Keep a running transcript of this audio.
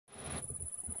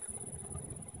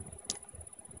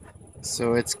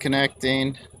So it's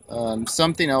connecting.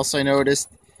 Something else I noticed,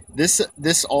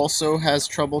 this also has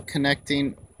trouble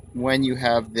connecting when you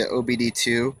have the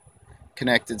OBD2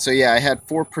 connected. So yeah, I had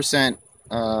 4%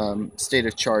 state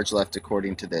of charge left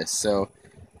according to this. So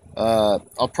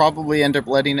I'll probably end up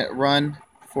letting it run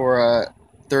for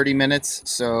 30 minutes.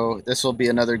 So this will be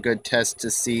another good test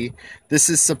to see. This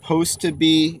is supposed to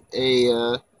be a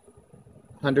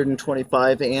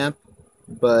 125 amp,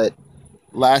 but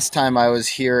last time I was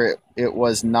here, it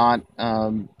was not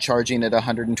charging at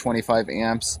 125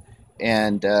 amps,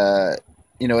 and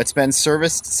it's been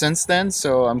serviced since then.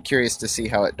 So I'm curious to see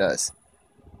how it does.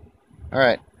 All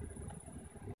right.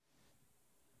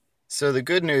 So the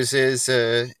good news is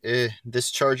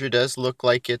this charger does look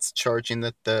like it's charging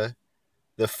at the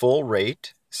full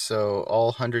rate, so all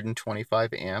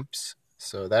 125 amps.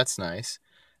 So that's nice.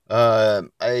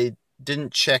 I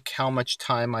didn't check how much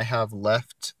time I have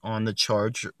left on the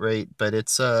charge rate, but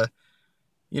it's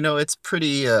it's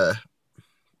pretty I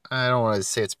don't want to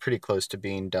say it's pretty close to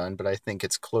being done, but I think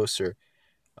it's closer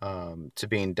to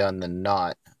being done than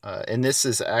not. And this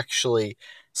is actually,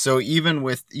 so even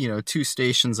with, two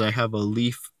stations, I have a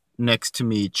Leaf next to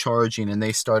me charging, and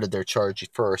they started their charge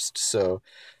first. So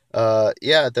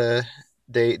yeah,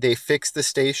 they fixed the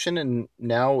station, and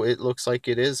now it looks like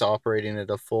it is operating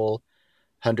at a full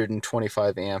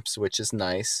 125 amps, which is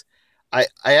nice. I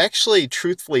actually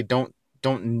truthfully don't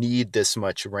need this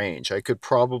much range. I could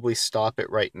probably stop it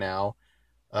right now,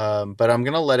 but I'm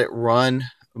gonna let it run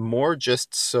more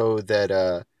just so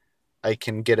that I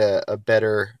can get a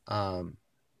better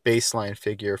baseline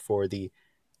figure for the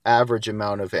average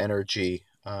amount of energy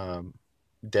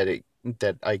that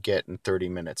I get in 30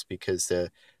 minutes, because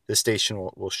the station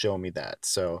will show me that.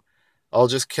 So I'll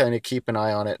just kind of keep an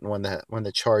eye on it, and when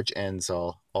the charge ends,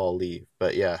 I'll leave.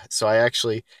 But yeah, so I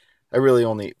really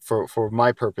only, for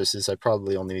my purposes, I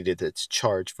probably only needed it to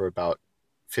charge for about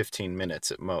 15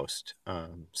 minutes at most.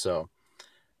 So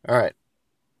all right.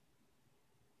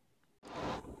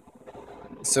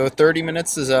 So 30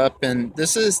 minutes is up, and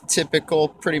this is typical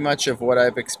pretty much of what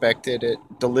I've expected. It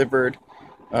delivered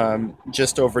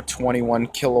just over 21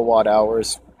 kilowatt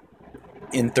hours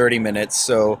in 30 minutes.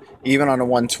 So even on a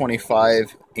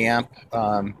 125 amp,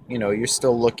 you're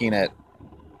still looking at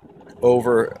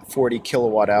over 40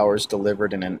 kilowatt hours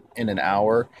delivered in an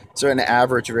hour. So an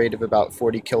average rate of about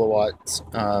 40 kilowatts.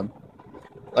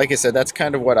 Like I said, that's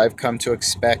kind of what I've come to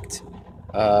expect.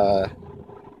 Uh,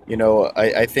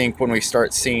 I think when we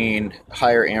start seeing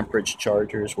higher amperage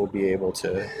chargers, we'll be able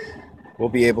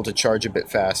to charge a bit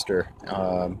faster,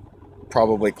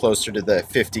 probably closer to the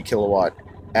 50 kilowatt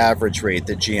average rate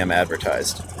that GM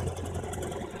advertised.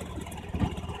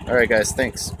 All right, guys,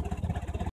 thanks.